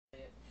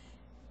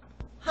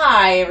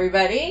Hi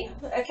everybody.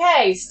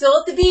 Okay, still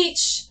at the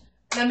beach.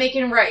 And I'm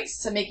making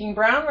rice. I'm making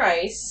brown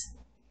rice.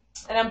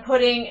 And I'm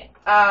putting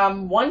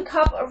 1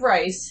 cup of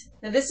rice.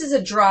 Now this is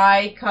a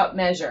dry cup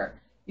measure.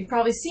 You've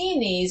probably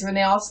seen these when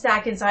they all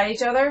stack inside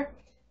each other.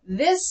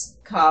 This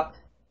cup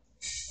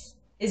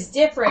is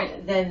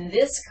different than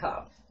this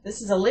cup.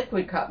 This is a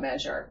liquid cup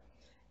measure.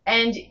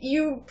 And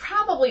you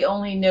probably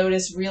only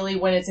notice really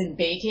when it's in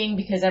baking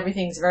because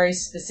everything's very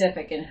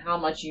specific in how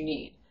much you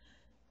need.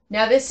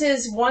 Now this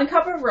is 1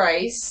 cup of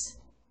rice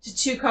to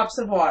 2 cups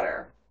of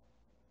water.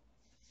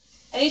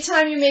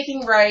 Anytime you're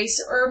making rice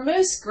or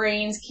most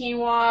grains,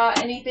 quinoa,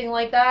 anything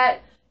like that,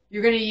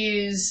 you're going to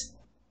use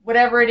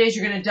whatever it is,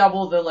 you're going to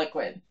double the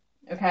liquid.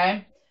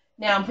 Okay?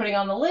 Now I'm putting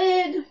on the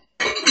lid.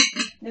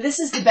 Now this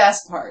is the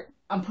best part.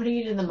 I'm putting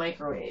it in the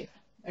microwave.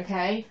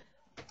 Okay?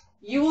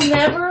 You will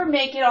never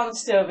make it on the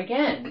stove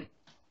again.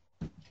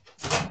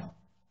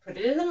 Put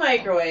it in the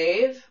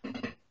microwave.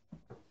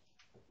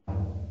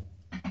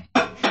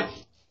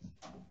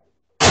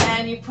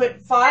 And you put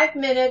 5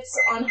 minutes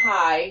on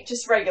high,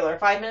 just regular,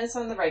 5 minutes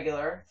on the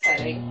regular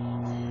setting.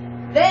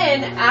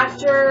 Then,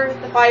 after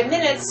the 5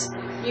 minutes,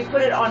 you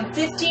put it on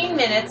 15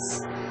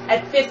 minutes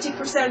at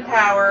 50%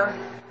 power,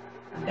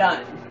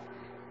 done.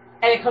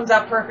 And it comes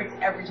out perfect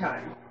every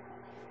time.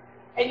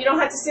 And you don't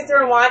have to sit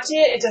there and watch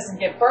it. It doesn't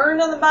get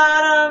burned on the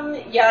bottom,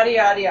 yada,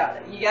 yada,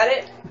 yada. You got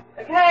it?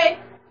 Okay.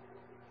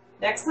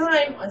 Next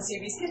time on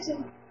CB's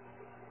Kitchen.